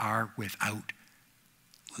that are without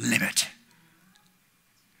limit.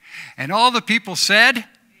 And all the people said, Amen.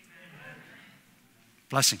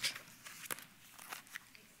 Blessings.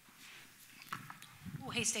 Oh,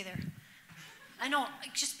 hey, stay there. I know,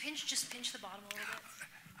 just pinch the bottom a little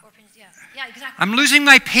bit. Or pinch, yeah, exactly. I'm losing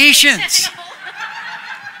my patience.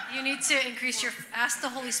 You need to increase ask the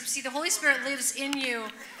Holy Spirit. See, the Holy Spirit lives in you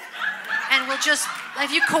and will just,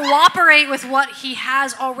 if you cooperate with what He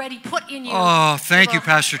has already put in you. Oh, thank you,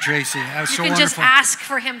 Pastor Tracy. That's so wonderful. You can just ask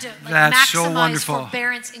for Him to maximize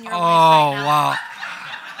forbearance in your life right now. Oh, wow.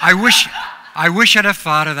 I wish I'd have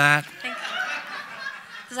thought of that. Thank you.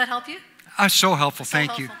 Does that help you? So helpful.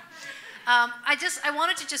 Thank you. I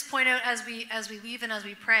wanted to just point out as we leave and as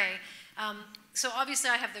we pray. So obviously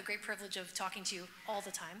I have the great privilege of talking to you all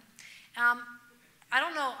the time. I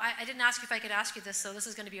don't know, I didn't ask you if I could ask you this, so this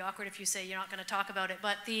is going to be awkward if you say you're not going to talk about it,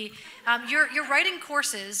 but you're writing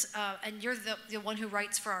courses, and you're the one who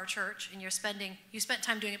writes for our church, and you spent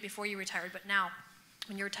time doing it before you retired, but now,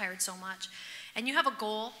 when you're retired so much, and you have a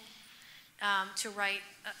goal to write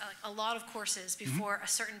a lot of courses before a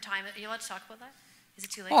certain time. Are you allowed to talk about that? Is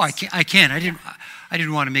it too late? Oh, I can. I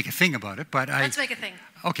didn't want to make a thing about it, but let's make a thing.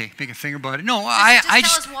 Okay, make a thing about it. No, just tell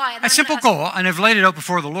us why. A simple goal, and I've laid it out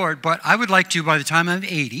before the Lord, but I would like to, by the time I'm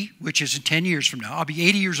 80, which is in 10 years from now, I'll be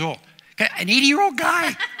 80 years old. Okay, an 80-year-old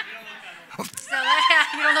guy. So,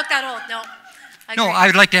 you don't look that old, no. No, I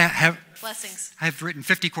would like to have... Blessings. I've written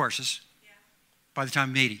 50 courses by the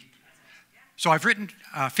time I'm 80. So I've written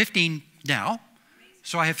 15 now,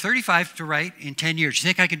 so I have 35 to write in 10 years. You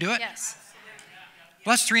think I can do it? Yes.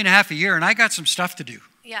 Well, that's 3.5 a year, and I got some stuff to do.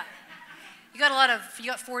 Yeah. You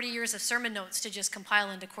got 40 years of sermon notes to just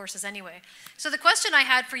compile into courses anyway. So the question I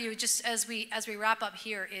had for you, just as we wrap up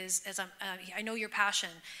here, is I know your passion,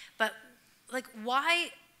 but like why?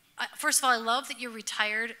 First of all, I love that you're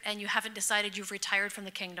retired and you haven't decided you've retired from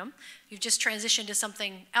the kingdom. You've just transitioned to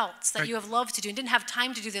something else that you have loved to do and didn't have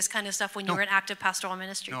time to do this kind of stuff when you were in active pastoral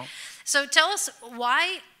ministry. No. So tell us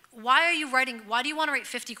why are you writing? Why do you want to write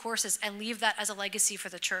 50 courses and leave that as a legacy for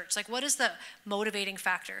the church? Like, what is the motivating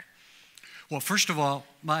factor? Well, first of all,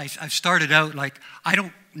 I've started out like I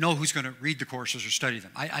don't know who's going to read the courses or study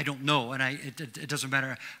them. I don't know, and it doesn't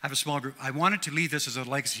matter. I have a small group. I wanted to leave this as a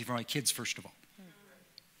legacy for my kids, first of all.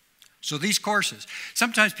 So these courses,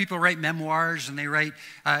 sometimes people write memoirs and they write,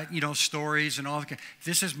 stories and all.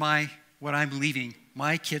 This is what I'm leaving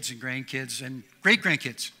my kids and grandkids and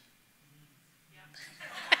great-grandkids.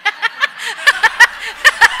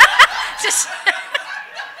 Just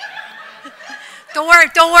don't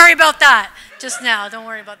worry about that. Just now, don't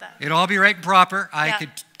worry about that. It'll all be right and proper. I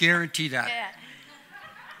could guarantee that. Yeah.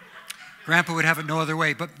 Grandpa would have it no other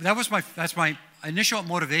way. But that's my initial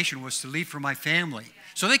motivation, was to leave for my family.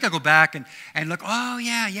 So they could go back and look, oh,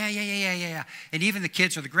 yeah. And even the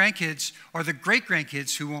kids or the grandkids or the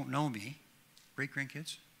great-grandkids who won't know me.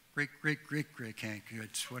 Great-grandkids?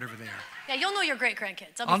 great-great-great-grandkids, whatever they are. Yeah, you'll know your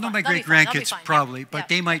great-grandkids. I'll know my great-grandkids probably, but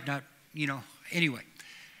they might not, anyway.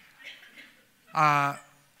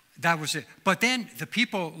 That was it. But then the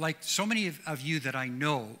people, like so many of you that I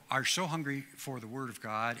know, are so hungry for the Word of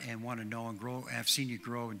God and want to know and grow. I've seen you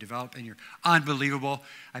grow and develop, and you're unbelievable.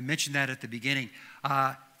 I mentioned that at the beginning.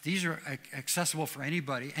 These are accessible for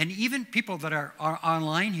anybody, and even people that are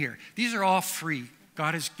online here. These are all free.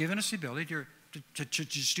 God has given us the ability to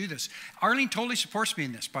just do this. Arlene totally supports me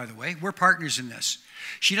in this, by the way. We're partners in this.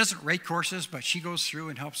 She doesn't rate courses, but she goes through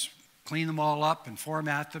and helps clean them all up and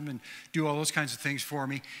format them and do all those kinds of things for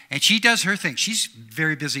me. And she does her thing. She's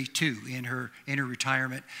very busy too in her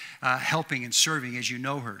retirement, helping and serving as you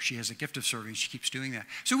know her. She has a gift of serving. She keeps doing that.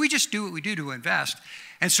 So we just do what we do to invest.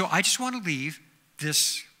 And so I just want to leave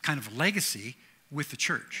this kind of legacy with the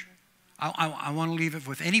church. I want to leave it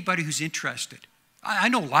with anybody who's interested. I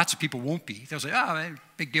know lots of people won't be. They'll say, oh,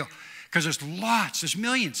 big deal. Because there's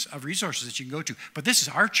millions of resources that you can go to. But this is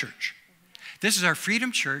our church. This is our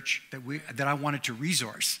Freedom Church that I wanted to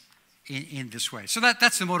resource in this way. So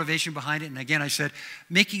that's the motivation behind it. And again, I said,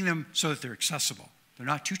 making them so that they're accessible. They're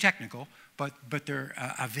not too technical, but they're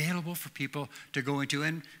available for people to go into.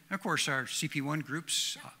 And of course, our CP1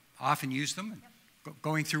 groups often use them.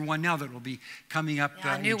 Going through one now that will be coming up.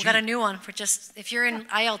 We got a new one. If you're in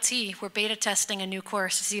ILT, we're beta testing a new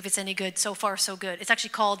course to see if it's any good. So far, so good. It's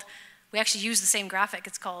actually called, we actually use the same graphic.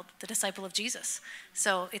 It's called The Disciple of Jesus.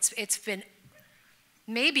 So it's been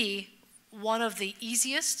maybe one of the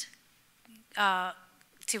easiest to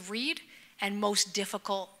read and most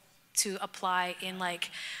difficult to apply in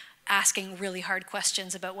asking really hard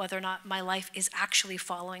questions about whether or not my life is actually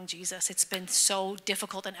following Jesus. It's been so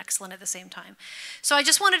difficult and excellent at the same time. So I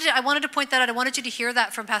wanted to point that out. I wanted you to hear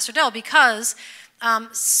that from Pastor Dell because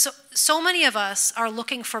so many of us are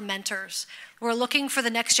looking for mentors. We're looking for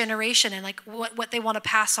the next generation and what they want to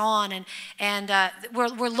pass on, and we're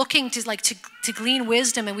looking to glean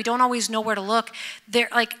wisdom, and we don't always know where to look. They're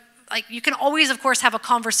you can always, of course, have a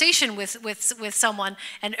conversation with someone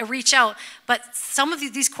and reach out, but some of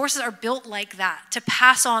these courses are built like that, to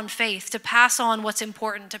pass on faith, to pass on what's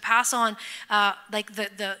important, to pass on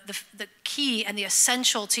the key and the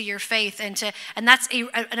essential to your faith, and that's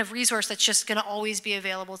a resource that's just going to always be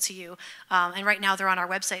available to you. And right now they're on our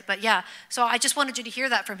website. But yeah, so I just wanted you to hear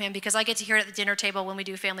that from him because I get to hear it at the dinner table when we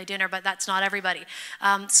do family dinner, but that's not everybody.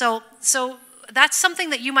 So that's something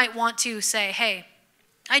that you might want to say, hey,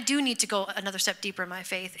 I do need to go another step deeper in my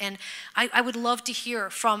faith, and I would love to hear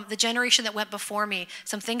from the generation that went before me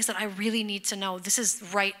some things that I really need to know. This is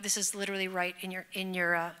right. This is literally right in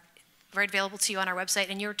your right available to you on our website,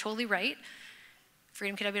 and you're totally right.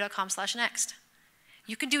 freedomkw.com/next.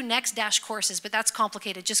 You can do next-courses, but that's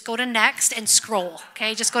complicated. Just go to next and scroll,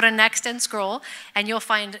 okay? Just go to next and scroll, and you'll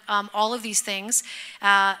find all of these things.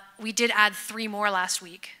 We did add 3 more last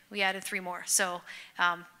week. We added 3 more, so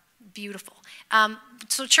beautiful.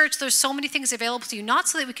 So church, there's so many things available to you, not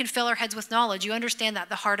so that we can fill our heads with knowledge. You understand that,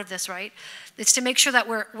 the heart of this, right? It's to make sure that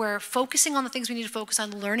we're focusing on the things we need to focus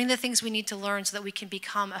on, learning the things we need to learn so that we can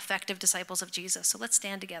become effective disciples of Jesus. So let's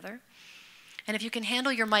stand together. And if you can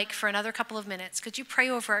handle your mic for another couple of minutes, could you pray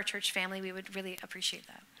over our church family? We would really appreciate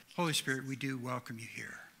that. Holy Spirit, we do welcome you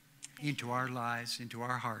here into our lives, into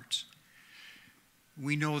our hearts.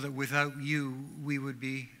 We know that without you, we would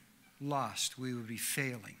be lost. We would be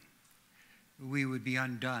failing. We would be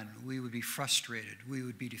undone. We would be frustrated. We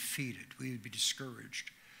would be defeated. We would be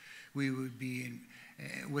discouraged. We would be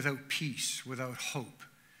without peace, without hope.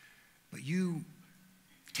 But you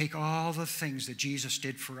take all the things that Jesus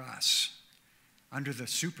did for us under the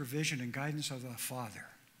supervision and guidance of the Father,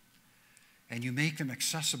 and you make them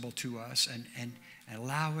accessible to us and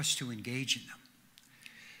allow us to engage in them.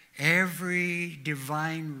 Every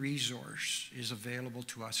divine resource is available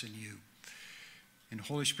to us in you. And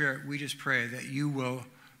Holy Spirit, we just pray that you will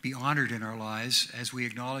be honored in our lives as we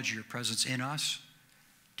acknowledge your presence in us,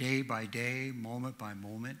 day by day, moment by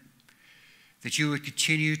moment, that you would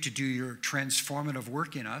continue to do your transformative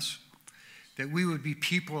work in us, that we would be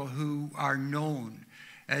people who are known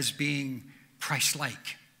as being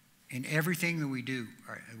Christ-like in everything that we do,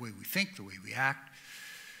 the way we think, the way we act,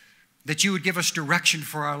 that you would give us direction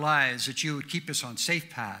for our lives, that you would keep us on safe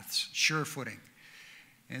paths, sure footing,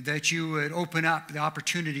 and that you would open up the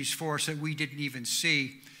opportunities for us that we didn't even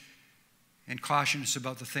see and caution us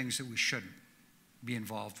about the things that we shouldn't be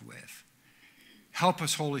involved with. Help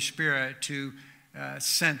us, Holy Spirit, to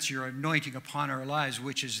sense your anointing upon our lives,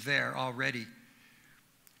 which is there already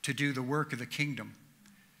to do the work of the kingdom.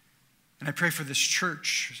 And I pray for this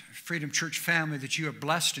church, Freedom Church family, that you have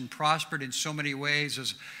blessed and prospered in so many ways.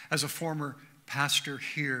 As a former pastor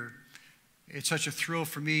here, it's such a thrill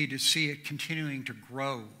for me to see it continuing to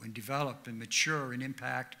grow and develop and mature and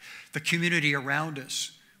impact the community around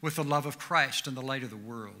us with the love of Christ and the light of the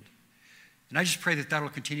world. And I just pray that that will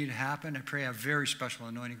continue to happen. I pray a very special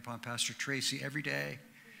anointing upon Pastor Tracy every day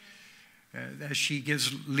as she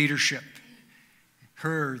gives leadership.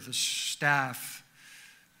 Her, the staff,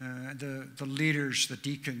 the leaders, the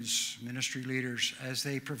deacons, ministry leaders, as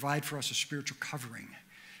they provide for us a spiritual covering.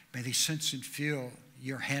 May they sense and feel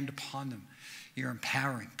your hand upon them, your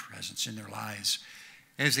empowering presence in their lives,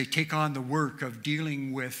 as they take on the work of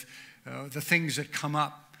dealing with the things that come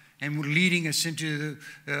up and leading us into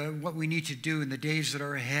what we need to do in the days that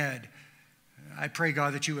are ahead. I pray,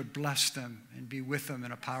 God, that you would bless them and be with them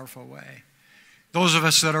in a powerful way. Those of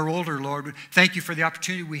us that are older, Lord, thank you for the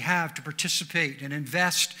opportunity we have to participate and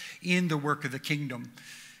invest in the work of the kingdom.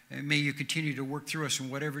 And may you continue to work through us in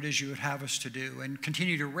whatever it is you would have us to do, and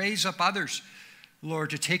continue to raise up others, Lord,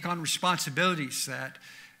 to take on responsibilities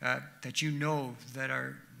that you know that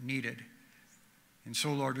are needed. And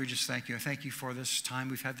so, Lord, we just thank you. I thank you for this time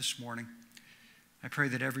we've had this morning. I pray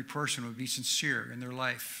that every person would be sincere in their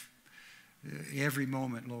life. Every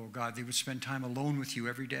moment, Lord God, they would spend time alone with you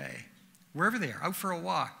every day. Wherever they are, out for a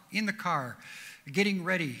walk, in the car, getting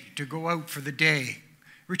ready to go out for the day,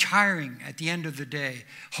 retiring at the end of the day.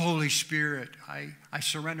 Holy Spirit, I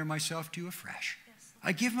surrender myself to you afresh. Yes.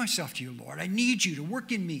 I give myself to you, Lord. I need you to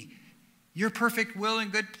work in me, your perfect will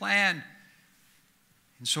and good plan.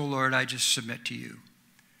 And so, Lord, I just submit to you.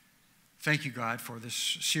 Thank you, God, for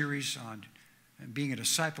this series on being a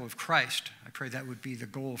disciple of Christ. I pray that would be the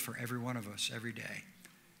goal for every one of us every day.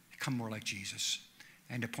 Become more like Jesus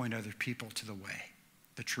and to point other people to the way,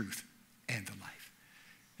 the truth, and the life.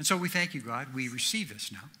 And so we thank you, God. We receive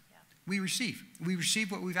this now. We receive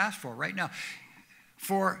what we've asked for right now.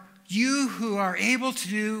 For you who are able to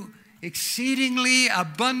do exceedingly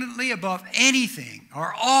abundantly above anything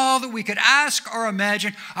or all that we could ask or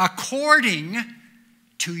imagine, according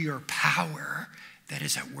to your power that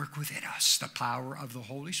is at work within us, the power of the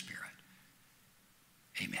Holy Spirit.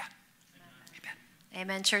 Amen. Amen.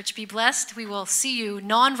 Amen, church. Be blessed. We will see you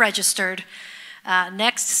non-registered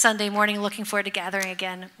next Sunday morning. Looking forward to gathering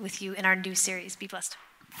again with you in our new series. Be blessed.